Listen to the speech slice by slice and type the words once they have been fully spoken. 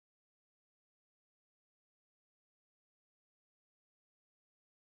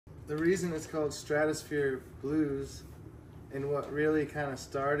the reason it's called Stratosphere Blues, and what really kind of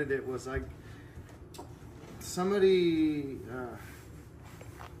started it was like somebody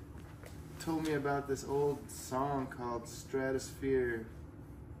told me about this old song called Stratosphere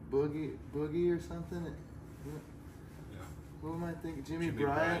Boogie or something. What am I thinking? Jimmy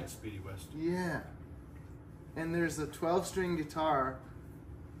Bryant, Speedy West. Yeah. And there's a 12-string guitar,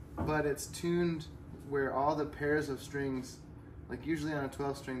 but it's tuned where all the pairs of strings, like usually on a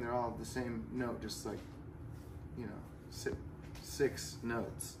 12-string, they're all the same note, just like, you know, six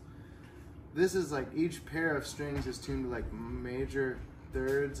notes. This is like each pair of strings is tuned to like major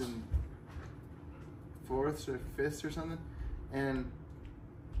thirds and fourths or fifths or something. And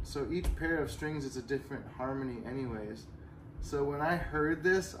so each pair of strings is a different harmony anyways. So when I heard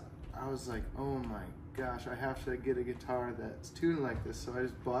this, I was like, oh my gosh, I have to get a guitar that's tuned like this. So I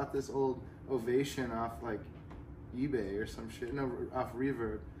just bought this old Ovation off like eBay or some shit, no, off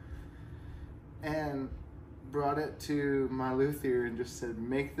Reverb, and brought it to my luthier and just said,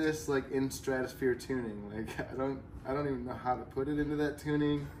 make this like in Stratosphere tuning. Like I don't even know how to put it into that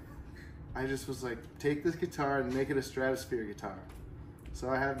tuning. I just was like, take this guitar and make it a Stratosphere guitar. So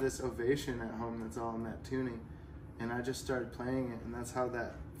I have this Ovation at home that's all in that tuning, and I just started playing it, and that's how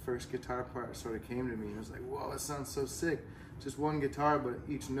that first guitar part sort of came to me. It was like, whoa, it sounds so sick. Just one guitar, but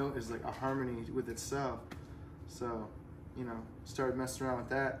each note is like a harmony with itself. So, you know, started messing around with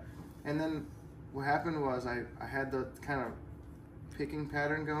that. And then what happened was I had the kind of picking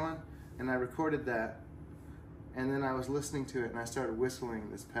pattern going, and I recorded that, and then I was listening to it, and I started whistling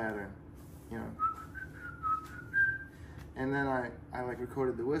this pattern, you know. And then I like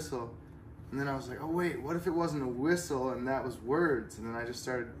recorded the whistle, and then I was like, oh wait, what if it wasn't a whistle and that was words? And then I just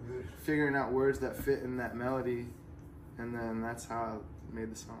started figuring out words that fit in that melody, and then that's how I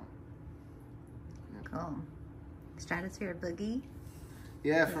made the song. Yeah. Cool. Stratosphere Boogie?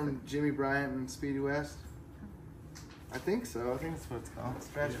 Yeah, from Jimmy Bryant and Speedy West. I think so. I think that's what it's called.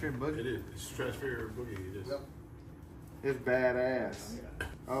 Stratosphere Boogie. It is. It's Stratosphere Boogie. It is. Yep. It's badass.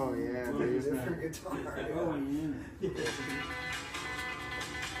 Oh yeah, dude. Different guitar. Oh yeah.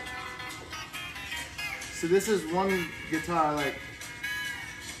 So this is one guitar, like.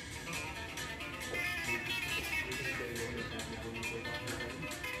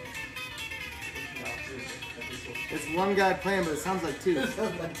 It's one guy playing, but it sounds like two. It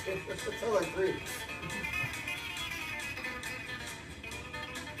sounds like three.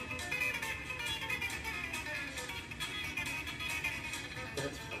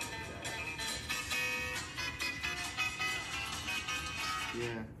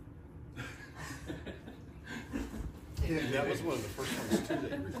 Yeah. And that was one of the first ones too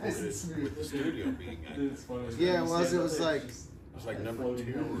that you recorded with the studio being at. Yeah, it was like. It was like number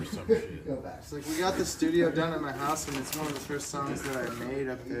 2 or some shit. Go back. It's like we got the studio done at my house, and it's one of the first songs that I made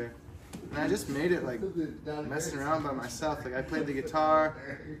up there. And I just made it like messing around by myself. Like I played the guitar,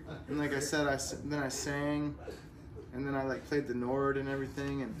 and like I said, then I sang, and then I like played the Nord and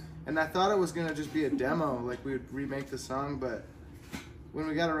everything. And I thought it was gonna just be a demo, like we would remake the song. But when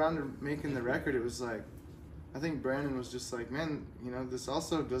we got around to making the record, it was like, I think Brandon was just like, man, you know, this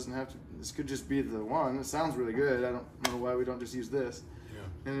also doesn't have to, this could just be the one. It sounds really good. I don't know why we don't just use this. Yeah.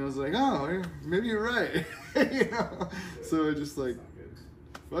 And it was like, oh, maybe you're right. You know? So I just like,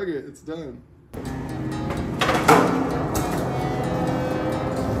 fuck it, it's done.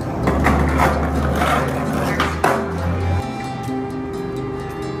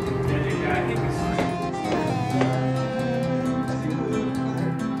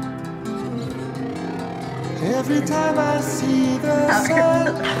 Every time I see the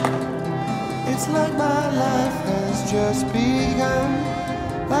sun, it's like my life has just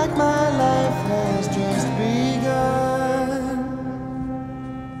begun. Like my life has just begun.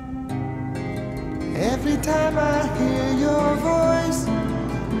 Every time I hear your voice,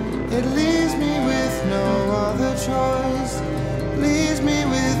 it leaves me with no other choice. Leaves me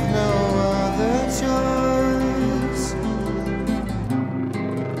with no other choice.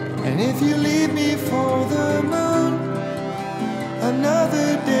 And if you leave me for the moon,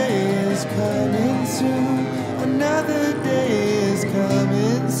 another day is coming soon. Another day is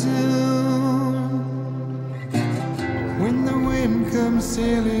coming soon. When the wind comes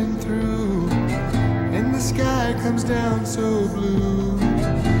sailing through and the sky comes down so blue,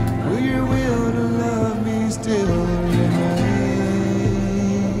 will your will to love me still remain?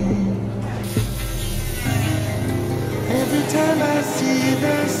 Every time I see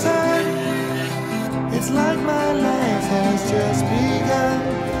the sun, it's like my life has just begun.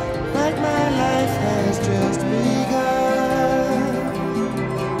 Like my life has just begun.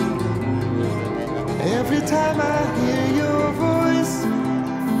 Every time I hear your voice,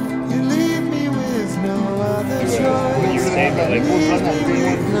 like we'll run that big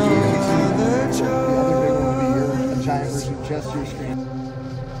one. No other The other big one will be a giant version, just your screen.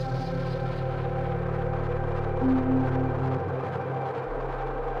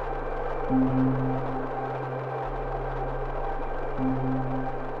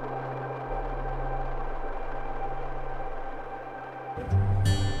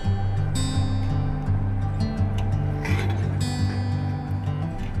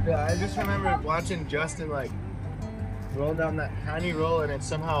 Yeah, I just remember watching Justin like roll down that tiny roll and it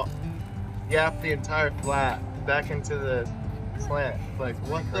somehow yapped the entire flat back into the slant. Like,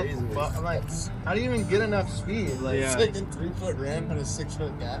 what the fuck? I'm like, how do you even get enough speed? Like, Yeah. it's like a 3-foot ramp and a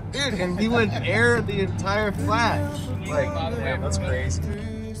 6-foot gap. Dude, and he would air the entire flat. Like, man, that's crazy.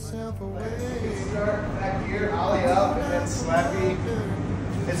 You start back here, ollie up, and then slappy.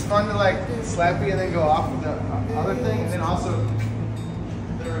 It's fun to like slappy and then go off with the other thing, and then also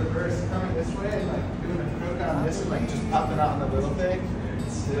the reverse coming this way and like doing a crook on this and like just popping out on the little thing.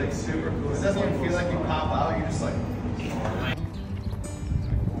 It's like super cool. It doesn't even feel like you pop out, you're just like.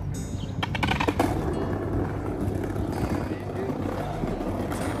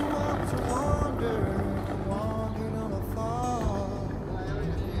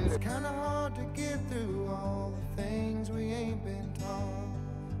 It's kinda hard to get through all the things we ain't been taught.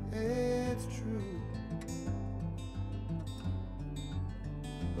 It's true,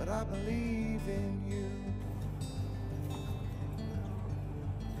 but I believe in you.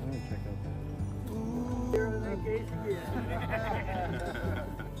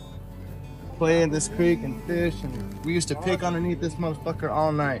 Play in this creek and fish, and we used to pick underneath this motherfucker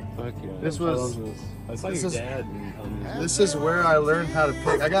all night. Fuck yeah. This was. I saw this your is- dad. This is where I learned how to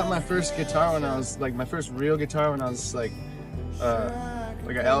pick. I got my first guitar when I was like my first real guitar when I was like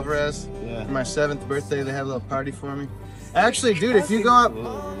an Alvarez. Yeah. For my 7th birthday, they had a little party for me. Actually, dude, if you go up,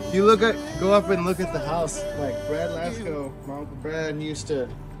 go up and look at the house. Like Brad Lasco, my uncle Brad, he was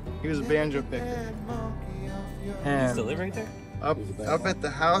a banjo picker. And Still live right there? up at the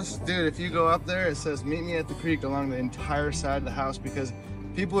house, dude, if you go up there, it says meet me at the creek along the entire side of the house because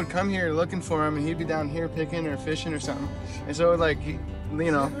people would come here looking for him and he'd be down here picking or fishing or something. And so like, you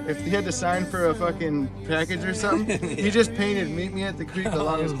know, if he had to sign for a fucking package or something, he just painted meet me at the creek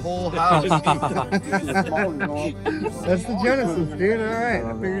along his whole house. That's the genesis, dude. All right,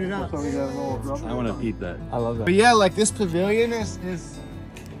 I figured it out. I want to eat that. I love that. But yeah, like this pavilion is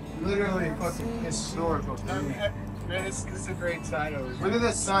literally fucking historical. Man, this is a great sign over here. Look at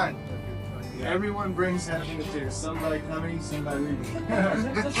the sun. Everyone brings happiness here. Somebody coming, somebody leaving. Yeah,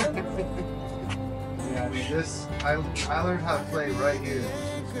 I mean, I learned how to play right here.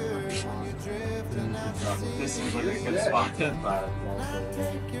 This is like a good spot. I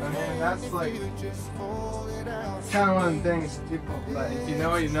mean, that's like, it's kind of one of the things people, like, if you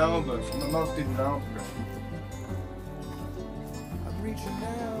know, you know, but most people don't. I'm reaching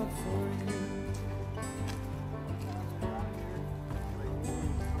out for you.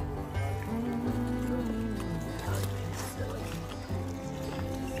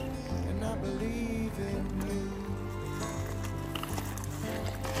 And I believe in you.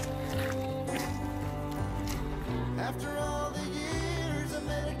 After all the years of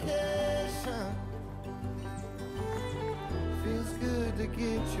medication, feels good to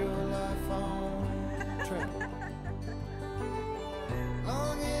get your life on track.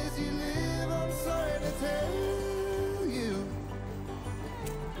 Long as you live, I'm sorry to tell you,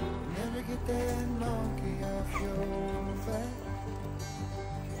 never get that monkey off your back.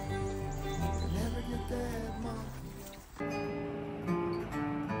 Never get that monkey.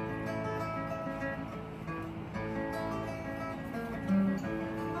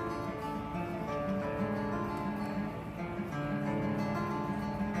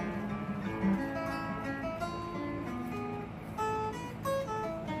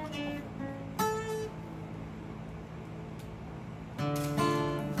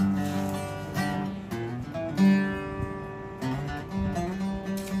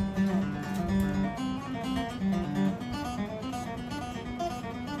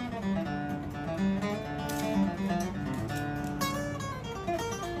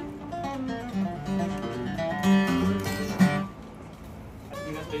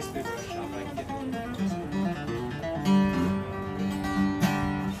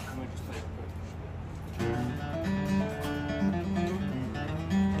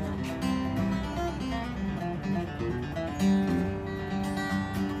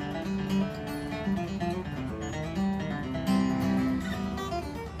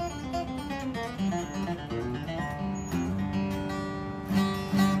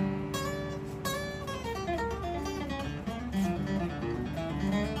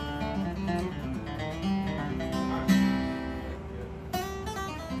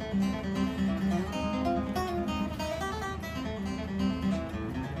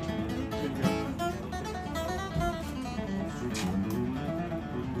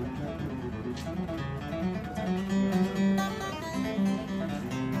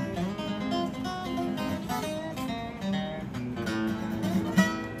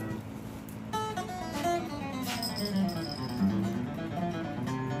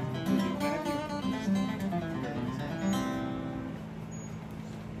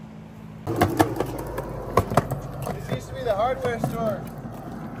 hardware store.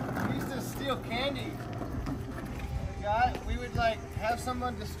 We used to steal candy. The guy, we would like have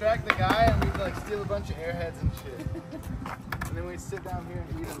someone distract the guy, and we'd like steal a bunch of airheads and shit. And then we'd sit down here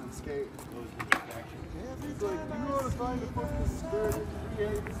and eat them and skate. He's like, you want to find a fucking bird and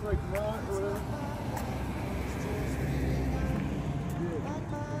create this like nut or whatever?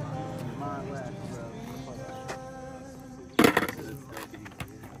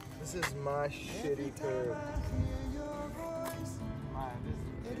 This is my shitty turd.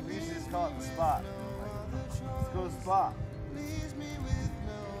 We used to just call it the spot. Like, let's go to the spot.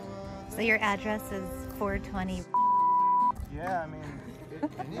 So your address is 420. Yeah, I mean,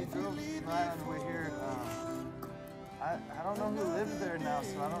 you drove by on the way here. I don't know who lives there now,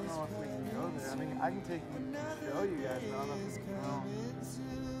 so I don't know if we can go there. I mean, I can take you to show you guys, but I don't know if we can go.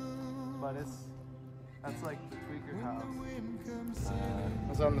 But that's like the tweaker house. I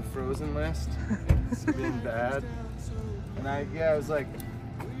was on the frozen list. It's been bad. And I was like,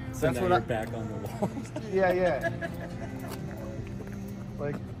 So that's now what you're I, back on the wall. yeah.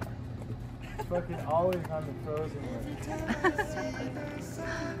 Like, fucking always on the frozen list.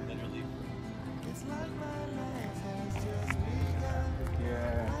 Literally.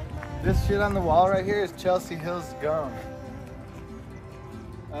 Yeah. This shit on the wall right here is Chelsea Hill's gum.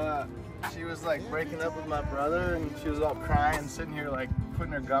 She was like breaking up with my brother, and she was all crying, sitting here like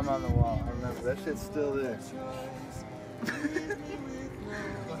putting her gum on the wall. I remember that shit's still there. That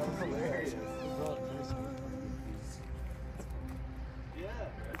was hilarious. Yeah,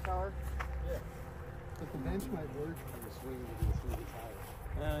 that's hard. Yeah. But the bench might work for the swing tire.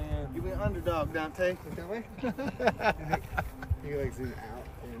 Oh yeah. You went underdog, Dante. Look that way? You like zoom out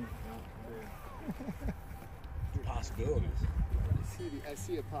and out. Possibilities. I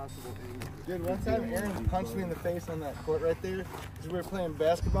see a possible angle. Dude, one time Aaron punched me in the face on that court right there because we were playing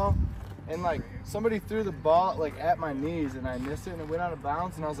basketball, and like somebody threw the ball like at my knees and I missed it and it went out of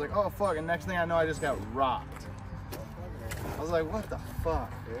bounds, and I was like, oh fuck, and next thing I know I just got rocked. I was like, what the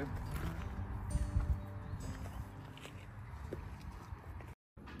fuck, dude?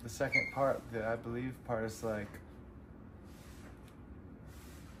 The second part, the I believe part, is like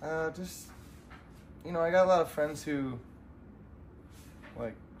just, you know, I got a lot of friends who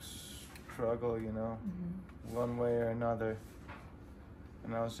like struggle, you know, one way or another,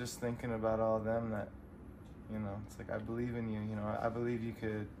 and I was just thinking about all of them, that, you know, it's like, I believe in you, you know, I believe you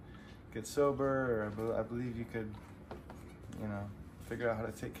could get sober, or I believe you could, you know, figure out how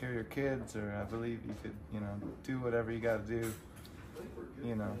to take care of your kids, or I believe you could, you know, do whatever you gotta do,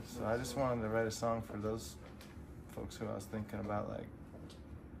 you know. So I just wanted to write a song for those folks who I was thinking about, like,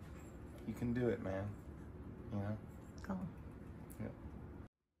 you can do it, man, you know. Cool.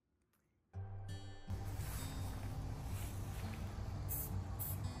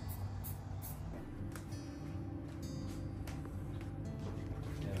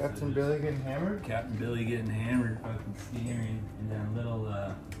 Captain Billy getting hammered? Captain Billy getting hammered, fucking steering, and then a little,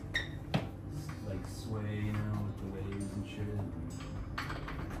 like sway, you know, with the waves and shit. Oh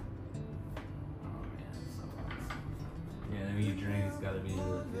man, it's so awesome. Yeah, then when you drink, it's gotta be the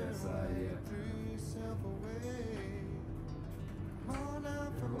other side, yeah.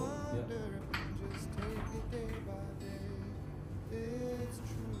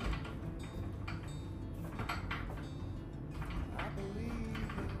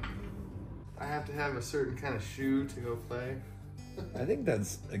 I have to have a certain kind of shoe to go play. I think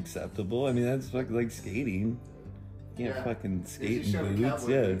that's acceptable. I mean, that's fucking like skating. You can't Yeah. fucking skate If you in shove boots,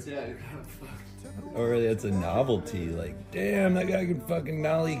 cowboy yeah. boots, yeah, you're kind of fucked. Or it's a novelty. Like, damn, that guy can fucking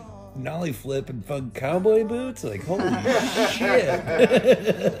nollie flip in fucking cowboy boots. Like, holy shit.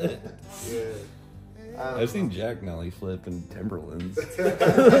 Yeah. I've seen Jack nollie flip in Timberlands.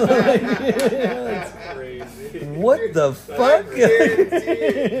 Crazy. What the fuck?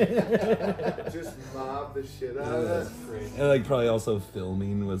 Just mob the shit out of that. And like probably also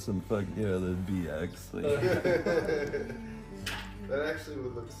filming with some fucking, you know, the BX. Like, That actually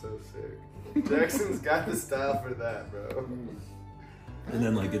would look so sick. Jackson's got the style for that, bro. and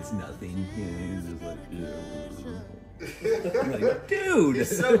then like it's nothing. You know, he's just like, yeah. I'm like, dude.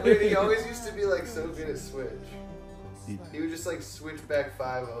 He's so weird. He always used to be like so good at switch. He would just like switch back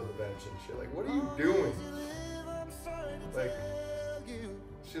 5-0 the bench and shit. Like, what are you doing? Like,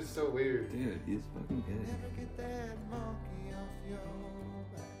 it's just so weird. Dude, he's fucking good.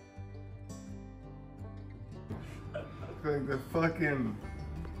 Like the fucking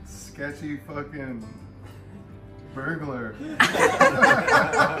sketchy fucking burglar.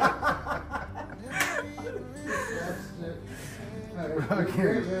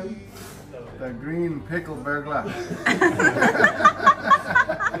 Fucking the green pickle burglar.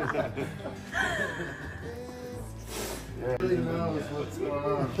 Yeah.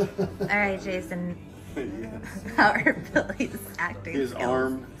 arm. All right, Jason. Yes. How are Billy's acting His skills?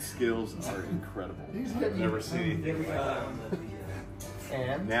 arm skills are incredible. I've never seen anything like that.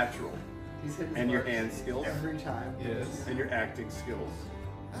 And Natural. he's hitting And your buttons hand skills. every time. Yes. And your acting skills.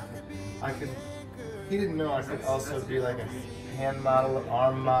 I could. He didn't know I could also be like a hand model,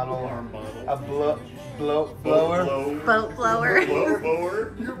 arm model, a blower. Boat blower. blower.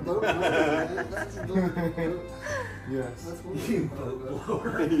 You're a boat blower, man. That's a boat. Yes. That's what you Boat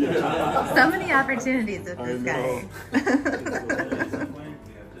blower. So many opportunities with I this know. guy.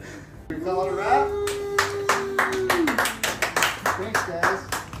 We call it a wrap. Thanks, guys.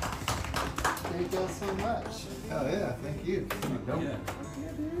 Thank y'all so much. Oh yeah, thank you. Yeah.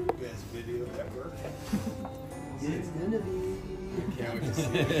 Best video ever. It's gonna be. Can't wait to see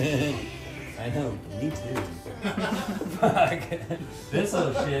it. I know, me too. Fuck. This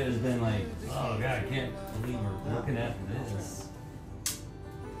whole shit has been like, oh god, I can't believe we're looking at this.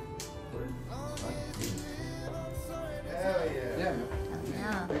 Hell yeah. Yeah.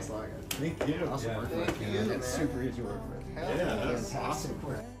 Yeah. Thanks a lot, guys. Thank you. Awesome Yeah. work. Thank you. It's super easy work. Hell Yeah, that's fantastic.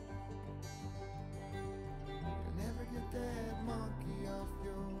 Awesome.